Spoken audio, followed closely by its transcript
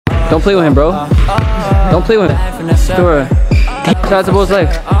Don't play with him, bro. Don't play with him. Sure. Shout out to Bo's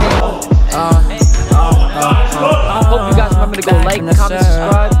life. Hope you guys remember to go like, comment,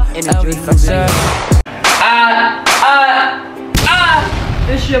 subscribe, and enjoy the video.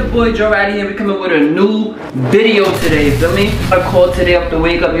 It's your boy Joe Ratty here. We coming with a new video today, you feel me? I called today up to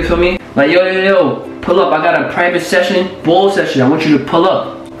wake up, you feel me? Like, yo, pull up. I got a private session, ball session. I want you to pull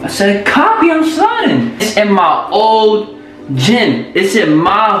up. I said, copy, I'm sliding. It's in my old gym. It's in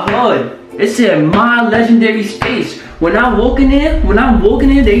my hood. It's in my legendary space. When I'm walking in,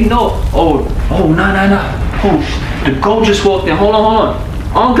 they know, oh, nah. Oh, the goat just walked in. Hold on.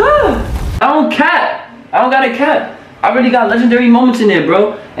 Oh, God. I don't cat. I don't got a cat. I really got legendary moments in there,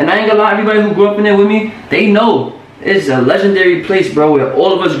 bro. And I ain't gonna lie, everybody who grew up in there with me, they know. It's a legendary place, bro, where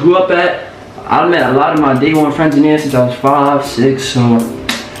all of us grew up at. I met a lot of my day one friends in there since I was 5, 6, so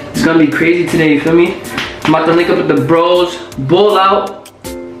it's gonna be crazy today, you feel me? I'm about to link up with the bros, ball out.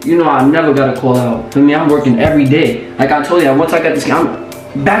 You know I never gotta call out. Feel me? I'm working every day. Like I told you, once I got this game, I'm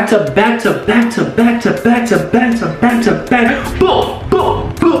back to back. Boom,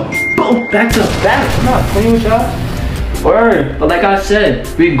 back to back. I'm not playing with y'all. Word. But like I said,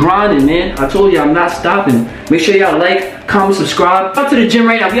 we grinding, man. I told you I'm not stopping. Make sure y'all like, comment, subscribe. Out to the gym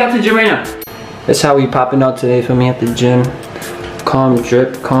right now. We out to the gym right now. That's how we popping out today for me at the gym. Calm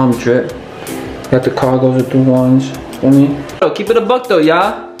drip. Got the cargos with the ones. Feel me? Yo, keep it a buck though,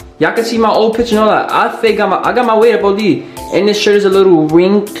 y'all. Y'all can see my old picture and all that. I got my weight up OD. And this shirt is a little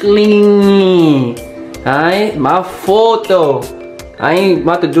wrinkly. Alright? My fault though. I ain't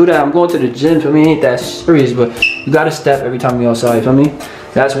about to do that. I'm going to the gym, for me. Ain't that serious, but you gotta step every time you outside, feel me?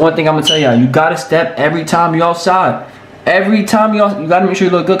 That's one thing I'm gonna tell y'all. You gotta step every time you outside. Every time you gotta make sure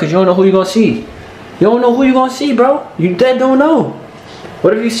you look good, because you don't know who you gonna see. You don't know who you gonna see, bro. You dead don't know.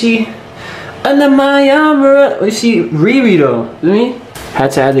 What if you see under my armor? You see Riri though, feel me?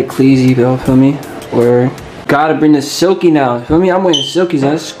 Had to add the cleasy though, feel me? Or gotta bring the silky now, feel me? I'm wearing silkies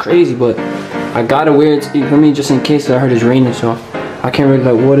now, that's crazy, but I gotta wear it, you feel me? Just in case I heard it's raining, so I can't really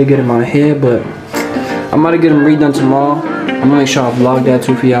let water get in my hair, but I'm about to get them redone tomorrow. I'm gonna make sure I vlog that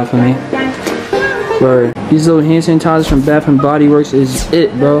too for y'all, for me. Word. These little hand sanitizers from Bath & Body Works is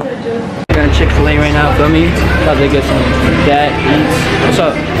it, bro. I got a Chick-fil-A right now, feel me? About to get some Dad Eats. What's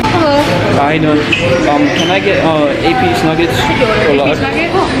up? Hello. How you doing? Can I get 8-piece nuggets? 8-piece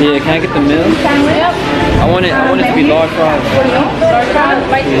nuggets? Yeah, can I get the meal? Yep. I want it to be large fries. Large fries?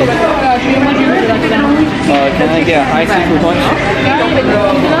 Can I get a high seafood punch?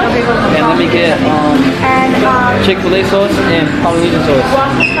 And let me get Chick-fil-A sauce and Polynesian sauce.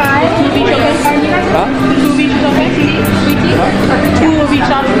 Huh? 2 beef okay? 2 of each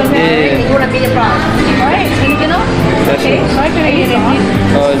sauce okay? Yeah. You want a medium fries? Alright, anything else? That's okay.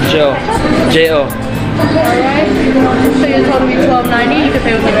 it. Joe. J-O. Alright. So your total will be $12.90. You can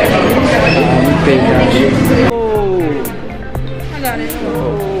pay with the credit. Oh. I got it. Oh.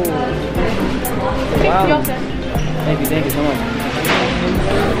 Wow. Thank you, come on.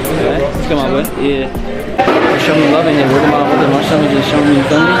 Okay, let's come on, boy. Yeah. Show me love in there. What about my son just showing me,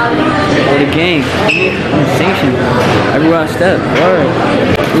 feel me? Or the gang. I'm sanctioned. Everywhere I step. Word.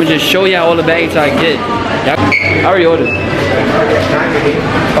 Let me just show y'all all the bags I get. I already ordered.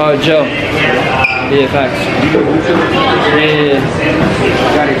 Joe. Yeah, facts.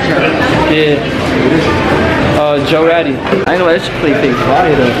 Yeah. Joe Ratty. I ain't gonna let this play big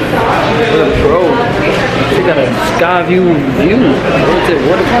body though. What a pro. She got a sky view.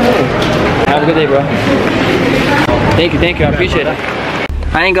 What a pro. Have a good day, bro. Thank you. I appreciate it.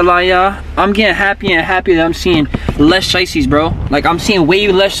 I ain't gonna lie, y'all. I'm getting happier and happier that I'm seeing less shiesties, bro. Like, I'm seeing way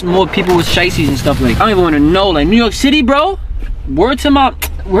more people with shiesties and stuff. Like, I don't even want to know. Like, New York City, bro. Word to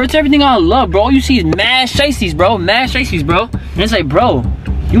everything I love, bro. All you see is mad shiesties, bro. And it's like, bro,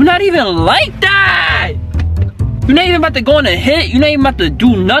 you not even like that. You're not even about to go on a hit. You're not even about to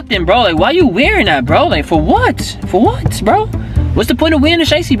do nothing, bro. Like, why you wearing that, bro? Like, for what? Bro? What's the point of wearing a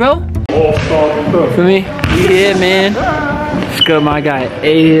shiesty, bro? For me? Yeah, man. It's good, my guy.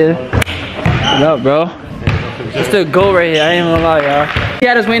 Hey, here. What up, bro? It's the goal right here. I ain't gonna lie, y'all. He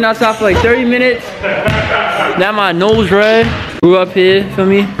had us waiting outside for like 30 minutes. Now my nose red. Grew up here, feel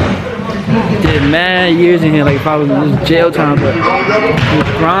me? Did mad years in here, like if I was in jail time, but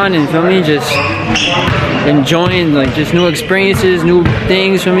just grinding, feel me? Just enjoying, like, just new experiences, new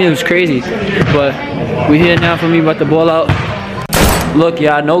things, for me. It was crazy. But we here now, for me, about to ball out. Look,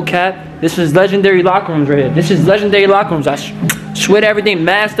 y'all, no cap. This is legendary locker rooms right here. This is legendary locker rooms. I swear to everything,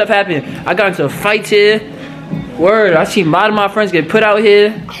 mad stuff happened. I got into fights here. Word, I seen a lot of my friends get put out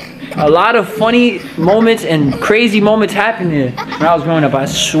here. A lot of funny moments and crazy moments happened here when I was growing up. I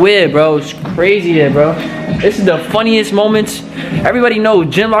swear, bro, it's crazy here, bro. This is the funniest moments. Everybody knows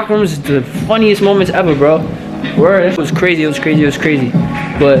gym locker rooms is the funniest moments ever, bro. Word, it was crazy, it was crazy, it was crazy.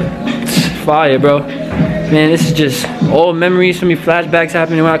 But it's fire, bro. Man, this is just all memories for me, flashbacks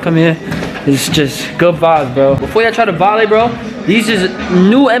happening when I come here. It's just good vibes, bro. Before y'all try to volley, bro, these is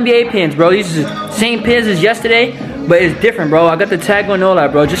new NBA pants, bro. These is the same pants as yesterday, but it's different, bro. I got the tag on and all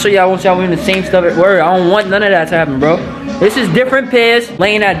that, bro. Just so y'all won't y'all wearing the same stuff at work. I don't want none of that to happen, bro. This is different pairs.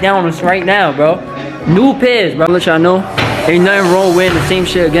 Laying that down right now, bro. New pairs, bro. I'll let y'all know. Ain't nothing wrong wearing the same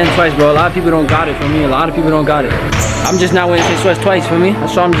shit again twice, bro. A lot of people don't got it for me. A lot of people don't got it. I'm just not wearing the same sweats twice for me.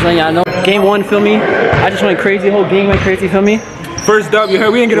 That's all I'm just letting y'all know. Game 1, feel me? I just went crazy. The whole game went crazy, feel me? First dub, you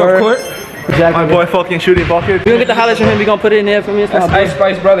heard? We didn't get off court. Exactly. My boy fucking shooting bucket. We gonna get the highlights from him. We gonna put it in there for me. That's Ice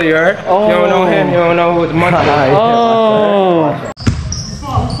Spice brother, you heard? Oh. You don't know him. You don't know who the money is. Oh.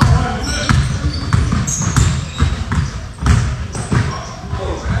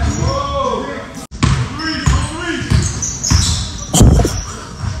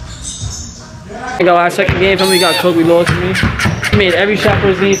 I got our second game from me. Got cooked. We lost to me. He made every shot for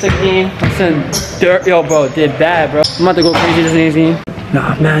his game. Second game. I said, dirt. Yo, bro, did bad, bro. I'm about to go crazy this next game.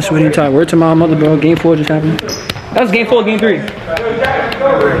 Nah, man, sweating time. Word to my mother, bro. Game 4 just happened. That was game 4, game 3.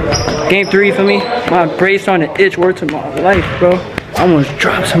 Game 3 for me. My brain's starting to itch. Word to my life, bro. I almost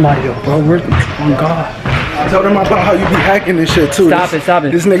dropped somebody, yo, bro. Word to my God. Tell them about how you be hacking this shit too. Stop it, stop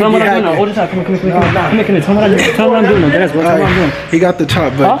it. This nigga be hacking. Hold this out. Come here. Tell me what I'm doing. Tell me what I'm doing. That's what I'm doing. He got the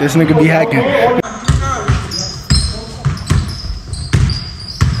chop, but this nigga be hacking.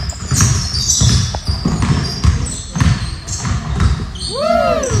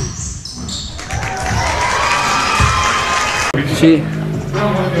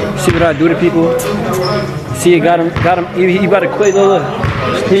 See what I do to people. See, got him. He about to quit. Look.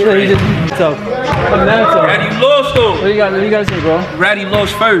 He just tough. Ratty lost though. What you got to say, bro? Ratty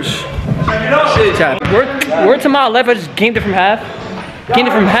lost first. Shit, chat. Word to my left. I just gamed it from half. Gamed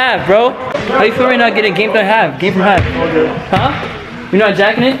it from half, bro. How you feel right now? Getting gamed from half. Game from half. Huh? You not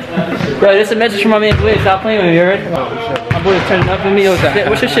jacking it? Bro, this is a message from my man Glenn. Stop playing with me, you heard? My boy is turning up for me.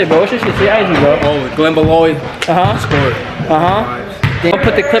 What's your shit, bro? What's your shit? Say IG, bro. Oh, Glenn Beloy. Scored. I'll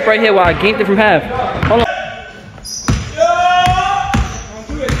put the clip right here while I gamed it from half. Hold on.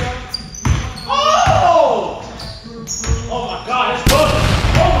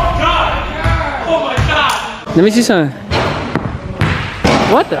 Let me see something.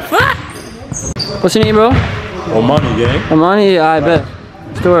 What the fuck? What's your name, bro? Omani, gang. Omani, I bet.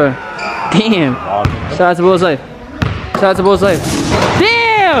 Store. Damn. Shout out to Bull's Life. Shout out to Bull's Life.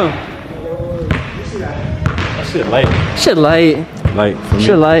 Damn! That shit light. Shit light. Light for me.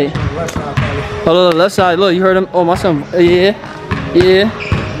 Shit light. Oh, look, left side. Look, you heard him. Oh, my son. Yeah.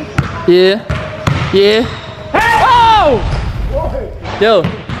 Oh! Yo.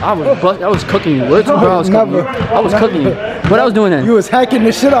 I was cooking you. What, bro? I was cooking you. What I was doing then? You was hacking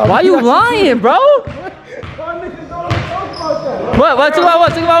the shit out. Why you lying, bro? What? Talk about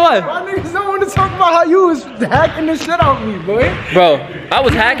what? My niggas don't want to talk about how you was hacking the shit out of me, boy. Bro, I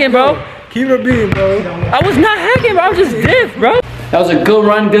was hacking, bro. Keep it being, bro. I was not hacking, bro. I was just diff, bro. That was a good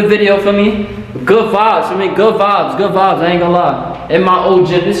run, good video for me. Good vibes for me. Good vibes. I ain't gonna lie. In my old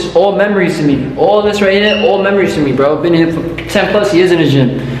gym, this is all memories to me. All this right here, all memories to me, bro. Been here for 10 plus years in the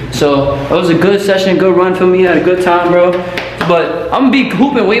gym. So it was a good session, good run for me. Had a good time, bro. But I'm gonna be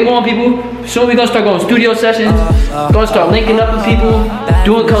hooping way more on people. Soon we gonna start going studio sessions. Gonna start linking up with people,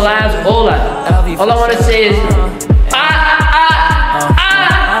 doing collabs, all that. All I wanna say is,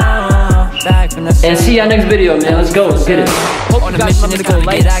 and see y'all next video, man. Let's go. Let's get it. On a mission to go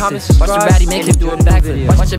light actors. Watch the Ratty make him do a backflip.